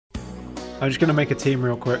I'm just gonna make a team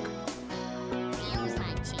real quick.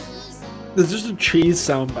 There's just a cheese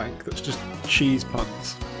sound bank that's just cheese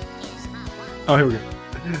puns. Oh, here we go.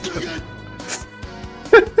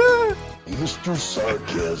 Mr.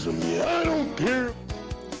 Sarcasm, yeah, I don't care.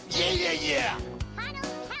 Yeah.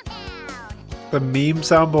 The meme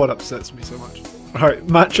soundboard upsets me so much. Alright,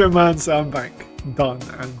 Macho Man sound bank. Done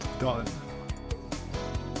and done.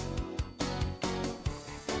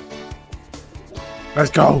 Let's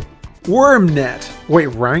go! Wormnet! Wait,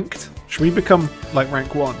 ranked? Should we become like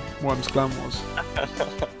rank 1? Worms Clan was.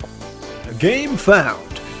 Game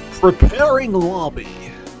found. Preparing lobby.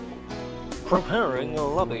 Preparing a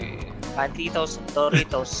lobby. Banditos,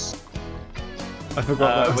 Doritos. I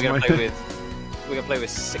forgot that we're gonna was play with. We're gonna play with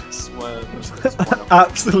 6 worms.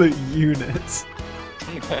 absolute units.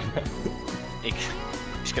 I'm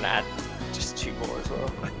just gonna add just 2 more as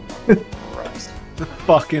well. Christ.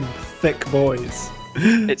 Fucking thick boys.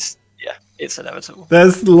 It's inevitable.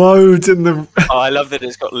 There's loads in the. Oh, I love that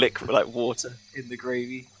it's got liquid like water in the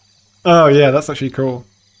gravy. Oh yeah, that's actually cool.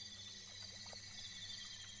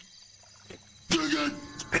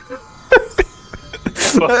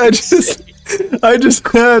 I just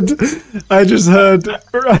heard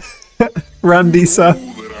Randy sir.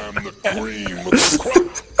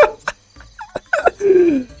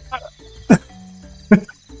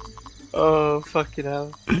 Oh fucking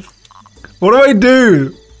hell! What do I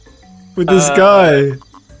do with this guy?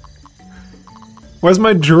 Where's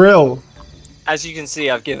my drill? As you can see,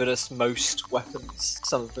 I've given us most weapons.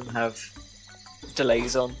 Some of them have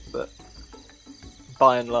delays on, but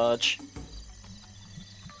by and large,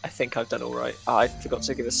 I think I've done all right. Oh, I forgot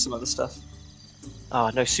to give us some other stuff.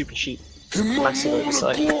 Oh, no super sheep. Massive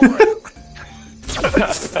oversight.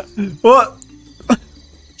 What?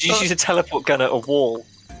 Did you use a teleport gun at a wall?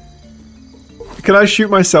 Can I shoot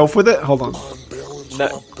myself with it? Hold on.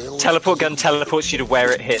 No. Teleport gun teleports you to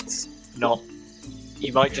where it hits. Not.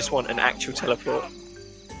 You might just want an actual teleport.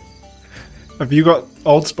 Have you got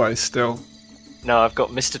Old Spice still? No, I've got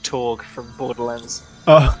Mr. Torg from Borderlands.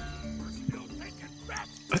 Oh.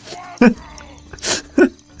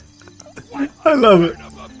 I love it.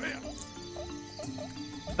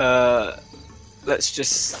 Let's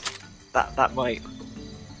just... That might...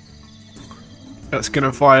 That's gonna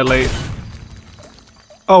violate.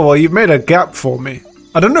 Oh, well, you've made a gap for me.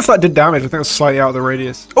 I don't know if that did damage. I think it was slightly out of the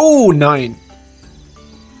radius. Oh, 9.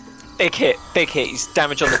 Big hit. Big hit. He's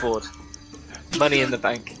damage on the board. Money in the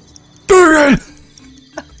bank.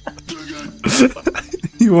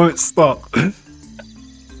 You won't stop.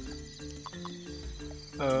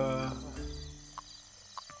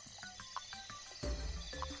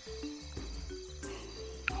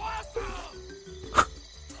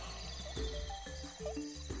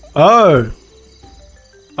 Oh.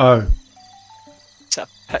 Oh. It's a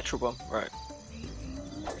petrol bomb, right?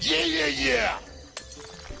 Yeah.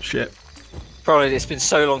 Shit. Probably it's been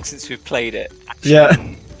so long since we've played it.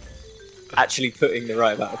 Actually putting the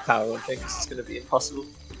right amount of power on things is going to be impossible.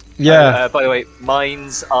 Yeah. By the way,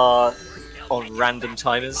 mines are on random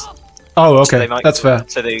timers. Oh, okay. So they might, that's fair.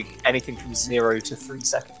 So they anything from 0 to 3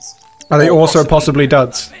 seconds. Are they Or also possibly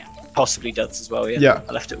duds? Possibly duds as well, yeah. Yeah.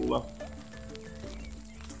 I left it all well.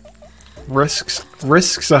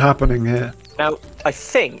 Risks are happening here. Now, I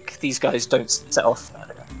think these guys don't set off.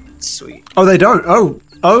 Sweet. Oh, they don't? Oh,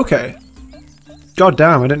 okay. God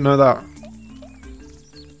damn, I didn't know that.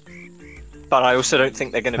 But I also don't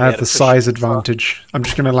think they're going to be I able have the to push size it far. advantage. I'm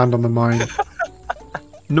just going to land on the mine.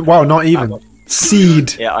 Wow, not even.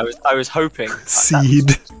 Seed. Yeah, I was hoping.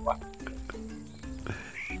 Seed.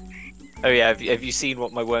 Oh yeah, have you seen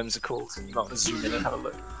what my worms are called? You might want to zoom in and have a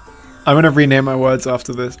look. I'm going to rename my words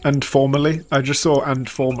after this. And formally. I just saw and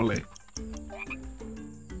formally.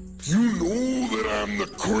 You know that I'm the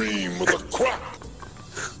cream of the crop.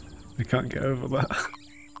 I can't get over that.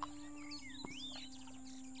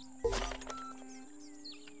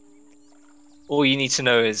 All you need to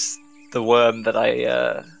know is the worm that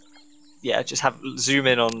I, yeah, just have zoom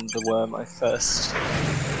in on the worm I first.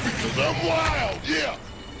 Because I'm wild, yeah.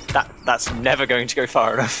 That's never going to go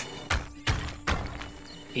far enough.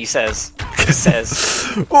 He says. He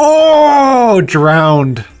says. Oh,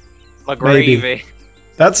 drowned. My gravy. Maybe.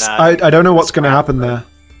 That's Nah, I don't know what's going to happen there.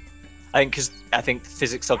 I think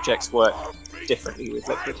physics objects work differently with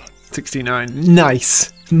liquid. 69.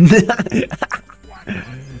 Nice.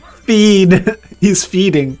 Feed. He's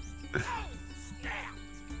feeding.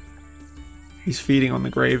 He's feeding on the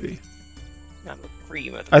gravy. I'm a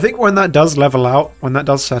cream of I think when that does level out, when that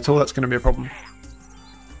does settle, that's going to be a problem.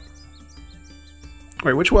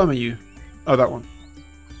 Wait, which worm are you? Oh, that one.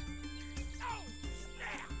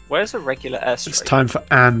 Where's a regular airstrike? It's time for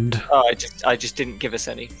and. Oh, I just didn't give us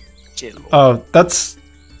any. Dear Lord. Oh, that's...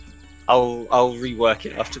 I'll rework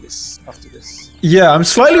it after this. Yeah, I'm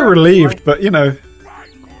slightly relieved, but you know,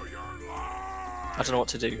 I don't know what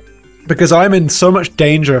to do. because I'm in so much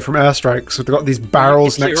danger from airstrikes. We've got these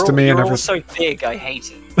barrels next to me and You're all everything. so big, I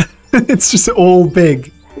hate it. It's just all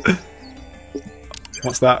big.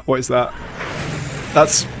 What's that? What is that?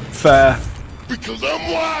 That's fair. Because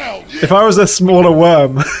I'm wild, yeah. If I was a smaller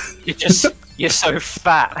worm, You're so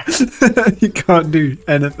fat. you can't do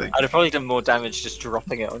anything. I'd have probably done more damage just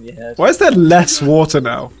dropping it on your head. Why is there less water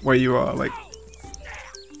now where you are? Like,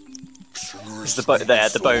 Because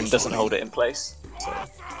the bone doesn't hold it in place. So.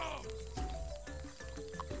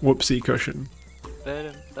 whoopsie cushion.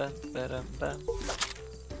 Ba-dum-bum.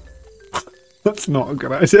 That's not a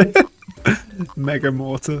good idea. Mega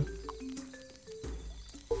mortar.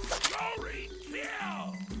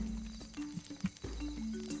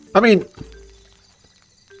 I mean,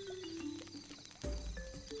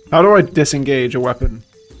 how do I disengage a weapon?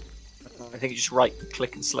 I think you just right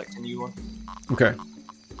click and select a new one. Okay,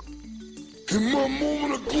 In my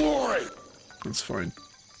moment of glory. that's fine.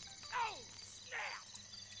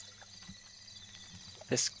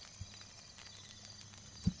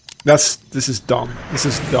 This is dumb. This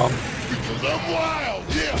is dumb. Because I'm wild,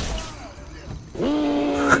 yeah.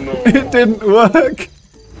 Oh, no. It didn't work.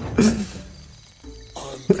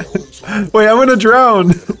 Wait, I'm gonna drown.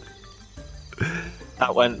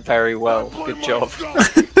 That went very well. Good job.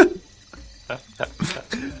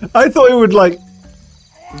 I thought it would like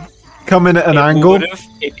come in at an angle. Would've,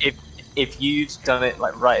 if you'd done it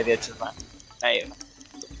like right at the edge of that. Hey,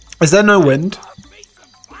 Is there no wind?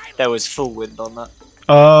 there was full wind on that.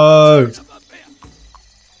 Oh,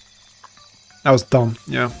 that was dumb.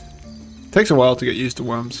 Yeah, takes a while to get used to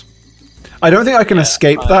worms. I don't think I can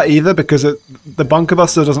escape that either because the bunker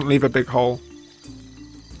buster doesn't leave a big hole,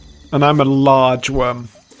 and I'm a large worm.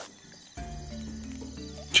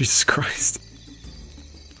 Jesus Christ,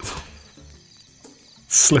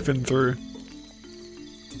 slipping through.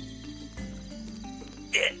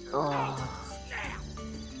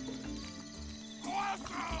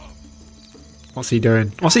 What's he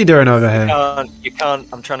doing? What's he doing over here? You can't.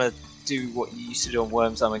 I'm trying to do what you used to do on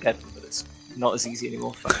Worms Armageddon, but it's not as easy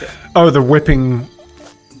anymore. Fuck it. Oh, the whipping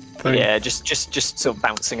thing. Yeah, just sort of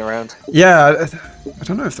bouncing around. Yeah, I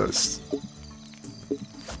don't know if that's...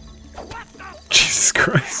 Jesus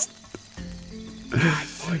Christ.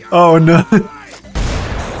 Oh no.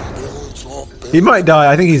 He might die.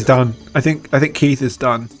 I think he's done. I think Keith is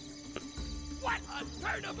done.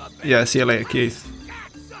 Yeah, see you later, Keith.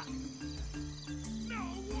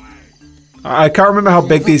 I can't remember how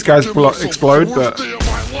big these guys explode, but...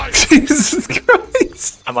 Jesus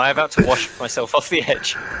Christ! Am I about to wash myself off the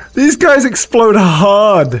edge? These guys explode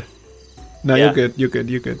hard! No, Yeah. you're good, you're good,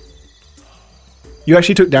 you're good. You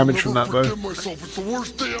actually took damage from that, though. Myself. It's the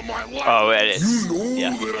worst day of my life. Oh, it is. You know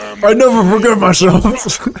Yeah. that I never forget myself!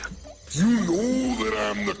 You know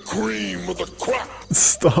that I'm the cream of the crop.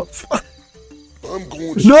 Stop. I'm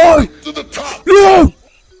going No! straight to the top. No!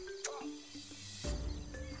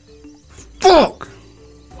 Fuck!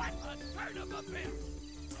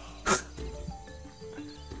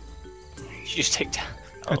 You just take down.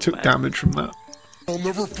 I took damage from that. I'll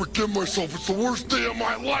never forgive myself. It's the worst day of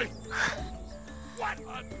my life.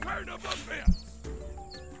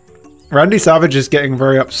 Randy Savage is getting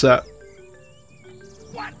very upset.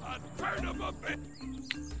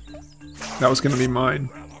 That was going to be mine.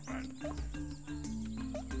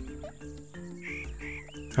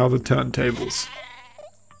 How the turntables.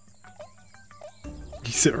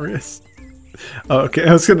 You serious? Oh, okay,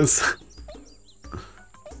 I was gonna say...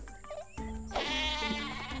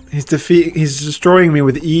 He's destroying me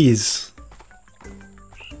with ease.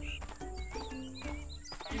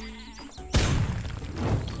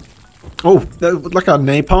 Oh, like a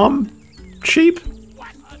napalm sheep?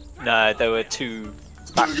 No, there were two.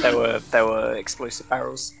 There were explosive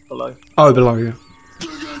barrels below. Oh, below you.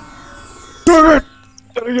 Dang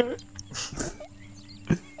it!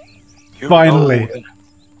 Finally. Oh,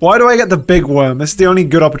 Why do I get the big worm? This is the only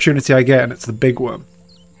good opportunity I get, and it's the big worm.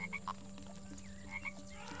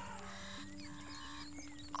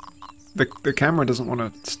 The camera doesn't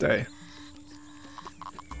want to stay.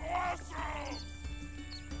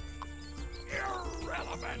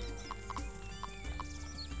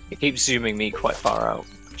 it keeps zooming me quite far out,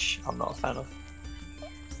 which I'm not a fan of.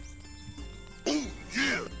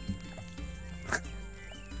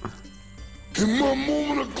 In my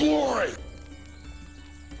moment of glory.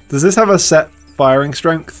 Does this have a set firing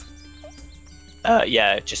strength?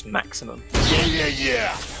 Yeah, just maximum.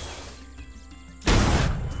 Yeah.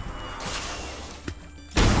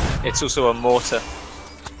 It's also a mortar.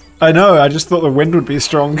 I know, I just thought the wind would be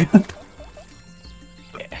strong.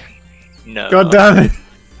 No. God damn it.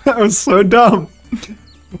 That was so dumb.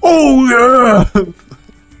 Oh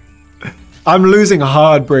yeah! I'm losing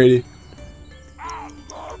hard, Brady.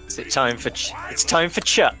 Is it time for it's time for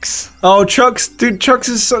Chucks. Oh, Chucks, dude, Chucks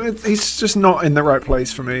is so, he's just not in the right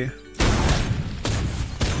place for me.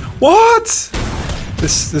 What?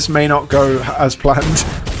 This may not go as planned.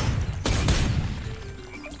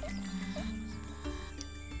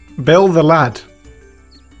 Bill the lad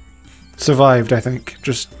survived, I think.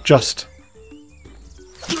 Just.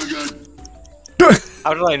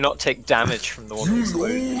 How did I not take damage from the one that You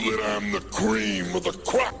exploded? know that I'm the cream of the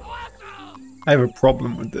crop. I have a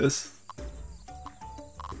problem with this.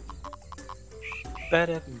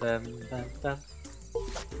 Ba-dum-bum-bum-bum.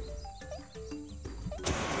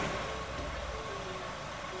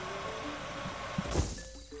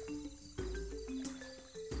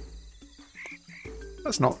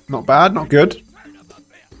 That's not bad, not good.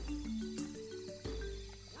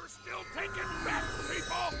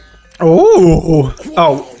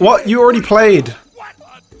 Oh, what? You already played.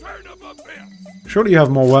 Surely you have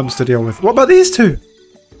more worms to deal with. What about these two?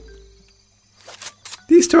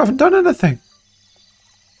 These two haven't done anything.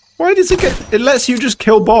 Why does it get... It lets you just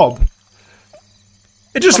kill Bob.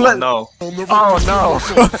 It just let... No. Oh no!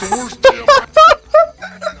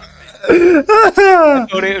 I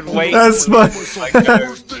thought it would wait. That's until fine. I go.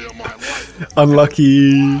 Worst day of my life.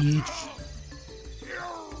 Unlucky.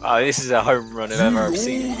 Oh, this is a home run if You ever know I've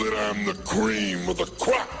seen. that I'm the cream of the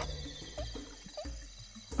crop.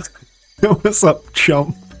 What's up,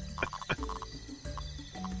 chump?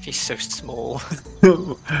 He's so small.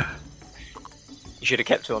 You should have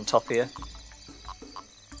kept it on top here.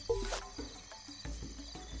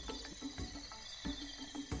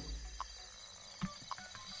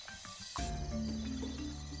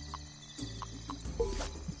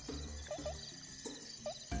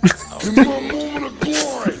 In my moment of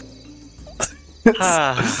glory.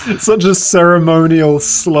 Ah, Such a ceremonial,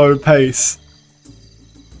 slow pace.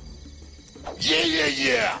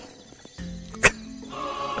 Yeah.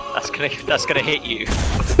 that's gonna hit you.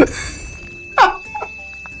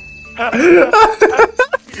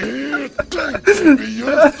 Yeah, thanks, baby. You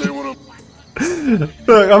understand what I'm...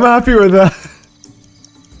 Look, I'm happy with that.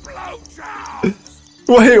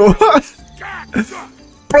 Wait, what?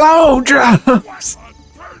 Blowjobs!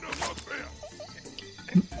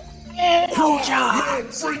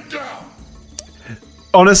 Freaked out.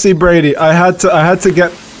 Honestly, Brady, I had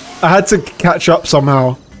to catch up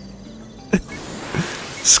somehow.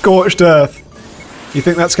 Scorched Earth. You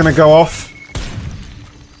think that's gonna go off?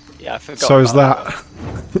 Yeah, I forgot. So's about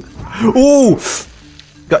that. Ooh!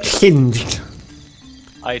 Got hinged.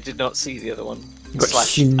 I did not see the other one. Got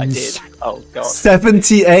Slash, I shins. did. Oh god.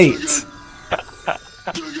 78!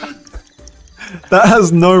 That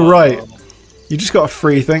has no right. You just got a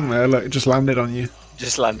free thing there, look, it just landed on you.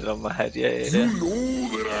 Just landed on my head. Yeah. You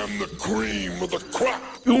know that I'm the cream of the crop.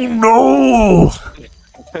 Oh no!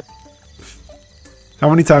 How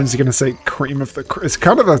many times are you going to say cream of the... It's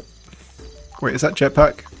kind of a... Wait, is that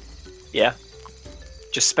jetpack? Yeah.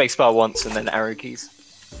 Just spacebar once and then arrow keys.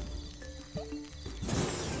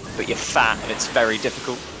 But you're fat and it's very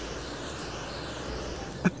difficult.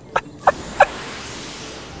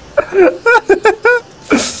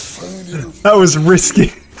 That was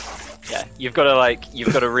risky. Yeah, you've got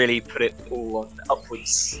to really put it all on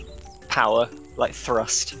upwards power, like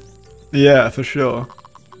thrust, Yeah, for sure.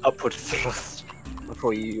 upward thrust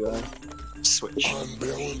before you switch. On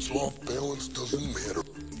balance, off balance doesn't matter.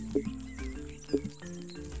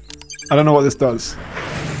 I don't know what this does.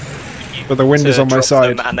 But the wind To is on my drop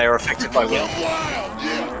side. them and they are affected by wind.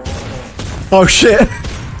 Oh shit!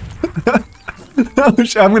 Oh,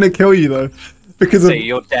 shit. I'm gonna kill you though. Because So of...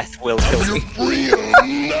 your death will kill me. Free or not.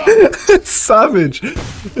 It's savage.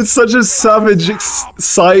 It's such a savage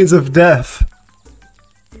size of death.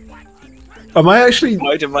 Am I actually...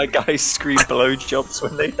 Why do my guys scream blowjobs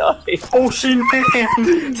when they die? Ocean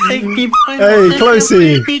man, take me by Hey, the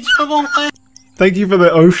Closey. hand, baby trouble. Thank you for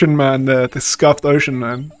the ocean man there, the scuffed ocean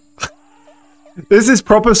man. This is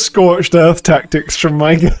proper scorched earth tactics from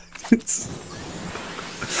my guys.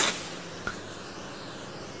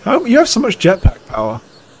 How you have so much jetpack power?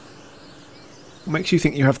 What makes you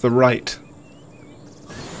think you have the right?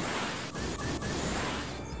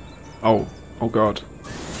 Oh god.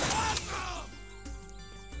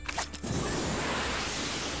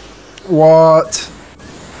 What?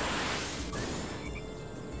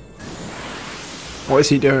 What is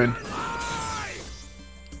he doing?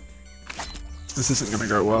 This isn't gonna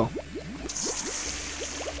go well.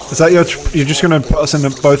 Is that your? You're just gonna put us in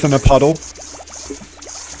both in a puddle?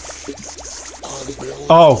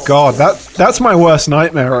 Oh god, that's my worst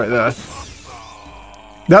nightmare right there.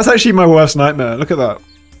 That's actually my worst nightmare. Look at that.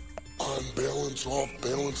 On balance, off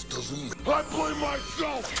balance doesn't. I blame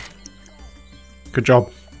myself. Good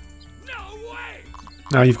job.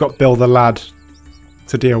 Now you've got Bill the lad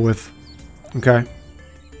to deal with. Okay.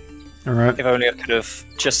 Alright. If only I could have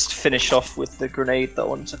just finished off with the grenade that I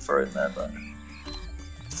wanted to throw in there, but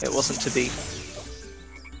it wasn't to be.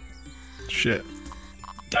 Shit.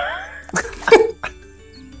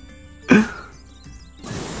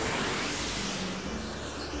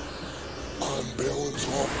 On balance,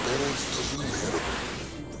 off balance doesn't matter.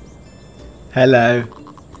 Hello.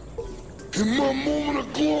 In my moment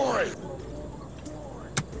of glory.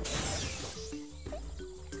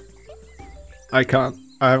 I can't.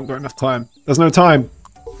 I haven't got enough time. There's no time.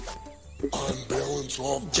 On balance,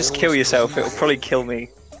 off Just balance kill yourself, it'll doesn't probably kill me.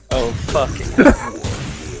 Oh, fucking.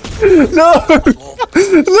 No!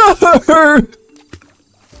 No!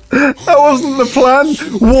 That wasn't the plan.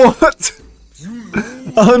 What?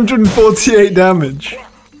 148 damage.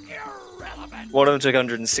 One of them took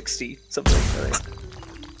 160 something, I think.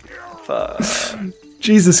 Fuck.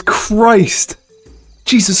 Jesus Christ.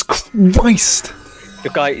 Jesus Christ.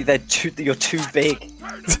 Your guy, you're too big.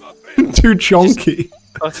 Too chonky.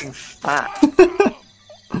 Fucking fat.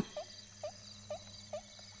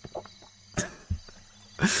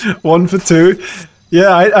 One for two.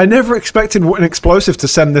 Yeah, I never expected an explosive to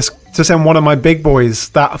send one of my big boys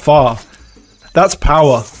that far. That's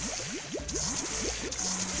power.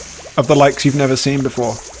 Of the likes you've never seen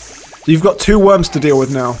before. You've got 2 worms to deal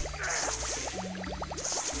with now.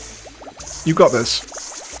 You got this.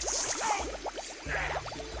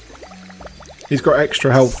 He's got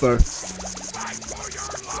extra health though.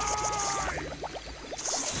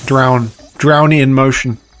 Drown. Drowny in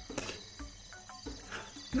motion.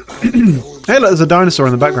 Hey look, there's a dinosaur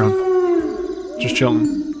in the background. Just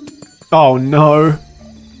chilling. Oh no.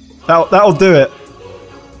 That'll do it.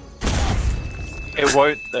 It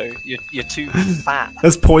won't though. You're too fat.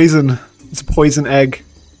 There's poison. It's a poison egg.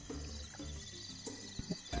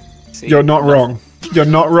 See, You're not wrong. You're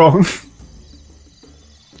not wrong.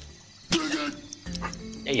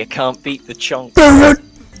 You can't beat the chunk. Okay.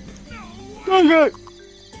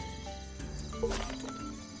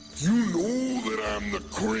 You know that I'm the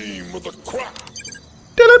cream of the crop.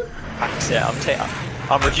 That's it.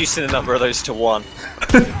 I'm reducing the number of those to 1.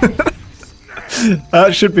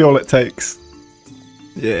 That should be all it takes.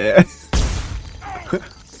 Yeah.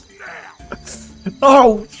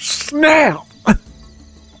 Oh, snap!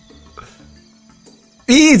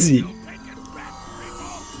 Easy!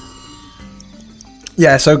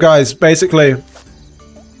 Yeah, so guys, basically,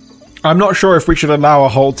 I'm not sure if we should allow a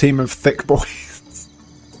whole team of thick boys.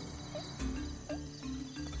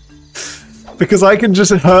 Because I can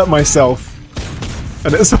just hurt myself.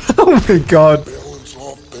 And it's... oh my god. Balance,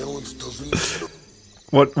 off balance doesn't matter.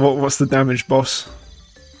 What's the damage, boss?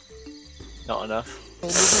 Not enough. I'll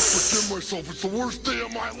never forgive myself. It's the worst day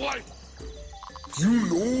of my life. You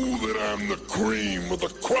know that I'm the cream of the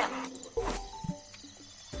crop.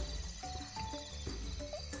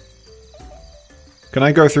 Can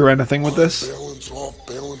I go through anything with this? Balance, off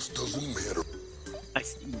balance doesn't matter.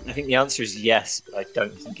 I think the answer is yes, but I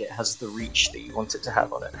don't think it has the reach that you want it to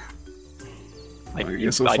have on it. I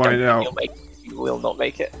guess we'll I find don't out. think you will not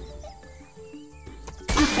make it.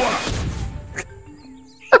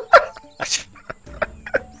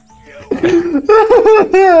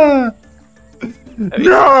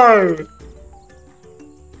 No!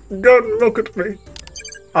 Don't look at me.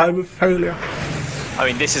 I'm a failure. I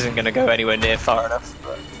mean, this isn't going to go anywhere near far enough.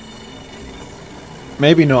 But...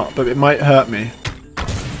 Maybe not, but it might hurt me.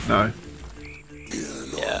 No.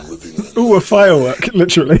 yeah. Ooh, a firework,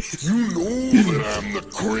 literally. You know that I'm the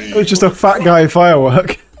cream. It was just a fat guy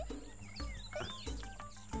firework.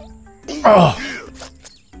 Oh!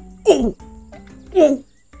 Oh! Oh!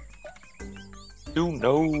 You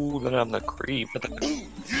know that I'm the creep.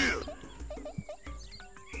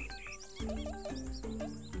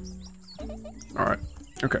 Alright.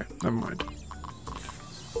 Okay, never mind.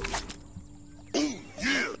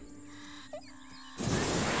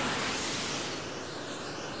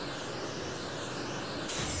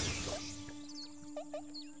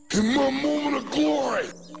 In my moment of glory.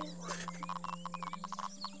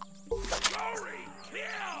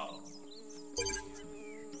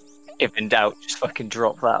 If in doubt, just fucking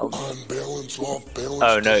drop that one. On balance, off balance.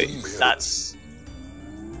 Oh no, doesn't matter. that's...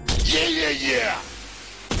 Yeah.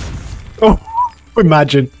 Oh!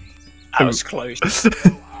 Imagine. That was close.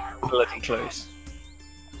 Bloody close.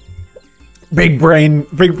 big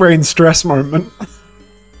brain stress moment.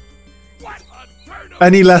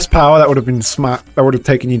 Any less power, that would have been smack. That would have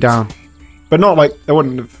taken you down, but not like that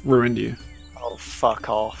wouldn't have ruined you. Oh, fuck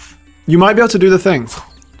off. You might be able to do the thing.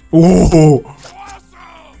 Ooh.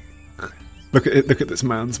 Look at it! Look at this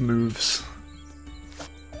man's moves.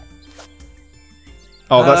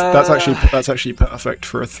 Oh, that's actually perfect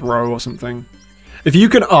for a throw or something. If you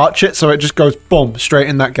can arch it so it just goes boom straight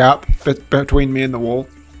in that gap between me and the wall.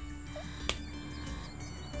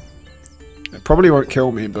 It probably won't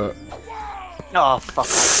kill me, but Oh, fuck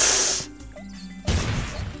off.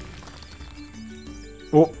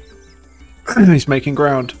 oh, he's making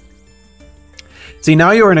ground. See,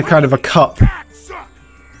 now you're in a kind of a cup.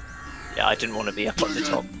 Yeah, I didn't want to be up on the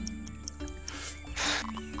top.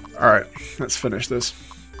 Alright, let's finish this.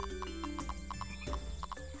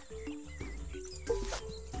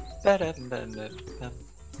 No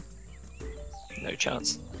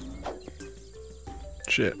chance.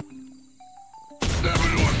 Shit. Step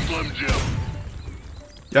into a Slim Jim.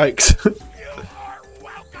 Yikes. You are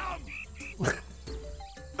welcome.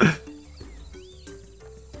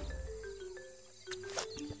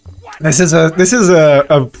 This is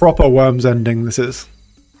a proper Worms ending, this is.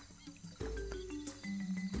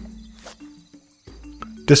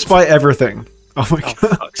 Despite everything. Oh my god. For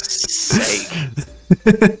fuck's sake.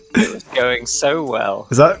 It was going so well.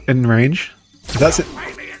 Is that in range? That's it.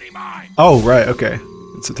 Oh, right, okay.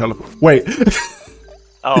 It's a teleport. Wait.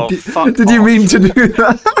 Oh, fuck Did you off. mean to do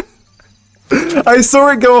that? I saw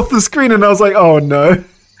it go off the screen and I was like, oh no.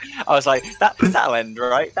 I was like, that'll end,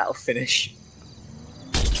 right? That'll finish.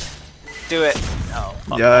 Do it. Oh,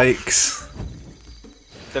 fuck off. Yikes.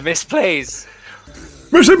 The misplays.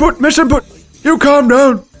 Miss input! You calm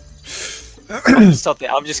down! Stop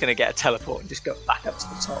it. I'm just going to get a teleport and just go back up to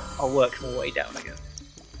the top. I'll work my way down again.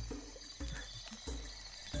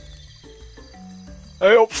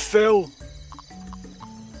 Hey up, Phil!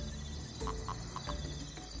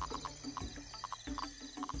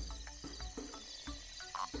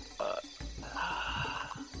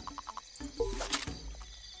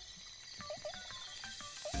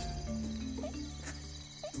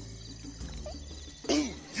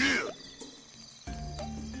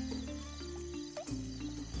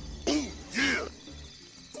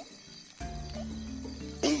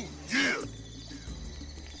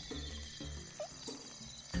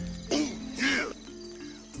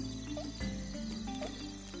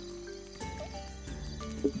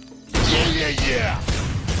 Yeah.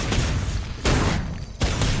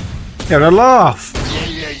 You having a laugh?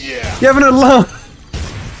 Yeah. You having a laugh?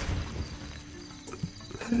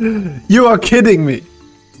 You are kidding me.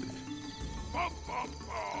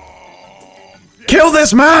 Kill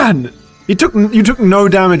this man! You took no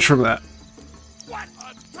damage from that. What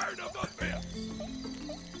a turn of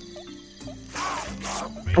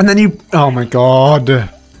events! And then you... Oh my god.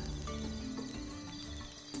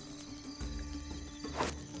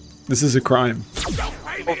 This is a crime.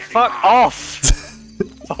 Oh, fuck off!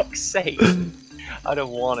 Fuck's sake. I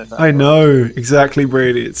don't want it. I know. Exactly,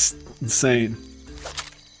 Brady. It's insane.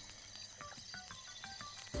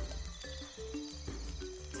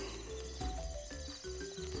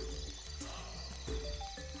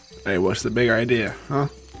 Hey, what's the big idea, huh?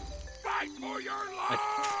 Fight for your life!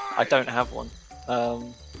 I don't have one.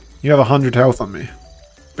 You have 100 health on me,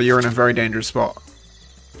 but you're in a very dangerous spot.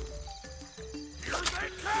 Here they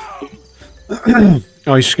come!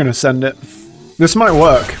 Oh, he's just gonna send it. This might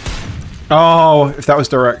work. Oh, if that was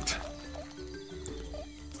direct.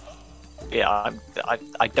 Yeah,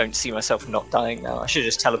 I don't see myself not dying now. I should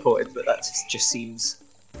have just teleported, but that just seems...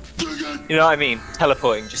 You know what I mean?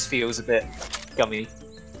 Teleporting just feels a bit gummy.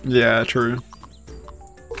 Yeah, true.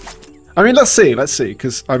 I mean, let's see,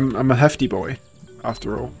 because I'm a hefty boy,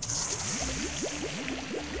 after all.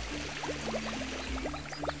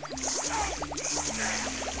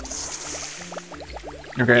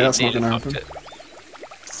 Okay, that's not gonna happen.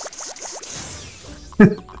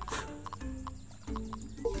 I'm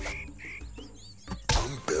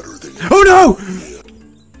better than you. Oh no!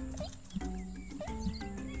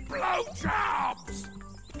 Blowjobs!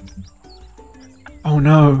 Oh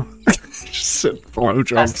no! Just said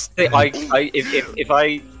blowjobs. That's the thing, if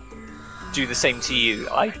I do the same to you,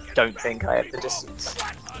 I don't think I have the distance.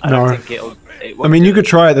 I No. don't think it I mean, you could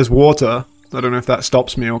try it. There's water. I don't know if that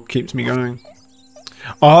stops me or keeps me going.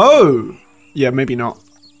 Oh! Yeah, maybe not.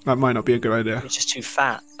 That might not be a good idea. It's just too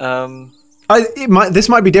fat. This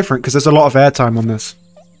might be different because there's a lot of airtime on this.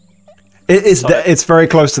 It's very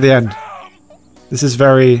close to the end. This is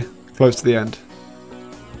very close to the end.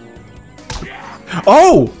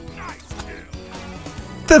 Oh!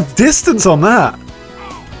 The distance on that!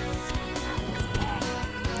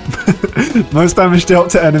 Most damage dealt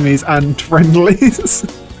to enemies and friendlies.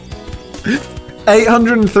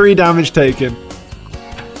 803 damage taken.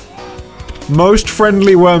 Most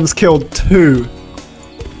friendly worms killed 2.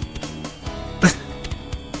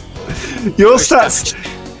 Your Most stats. damage-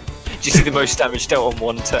 Do you see the most damage dealt on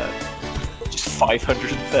one turn? Just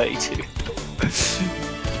 532.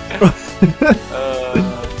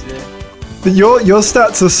 Dear. Your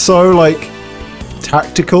stats are so like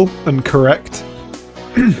tactical and correct.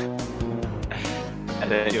 And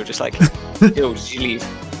then you're just like, yo, did you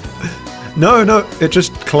leave? No, it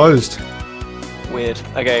just closed. Weird.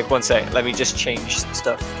 Okay, one sec. Let me just change some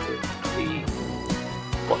stuff.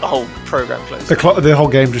 The whole program closed. The whole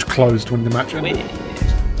game just closed when the match ended. Weird.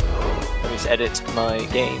 Let me just edit my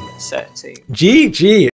game setting. GG.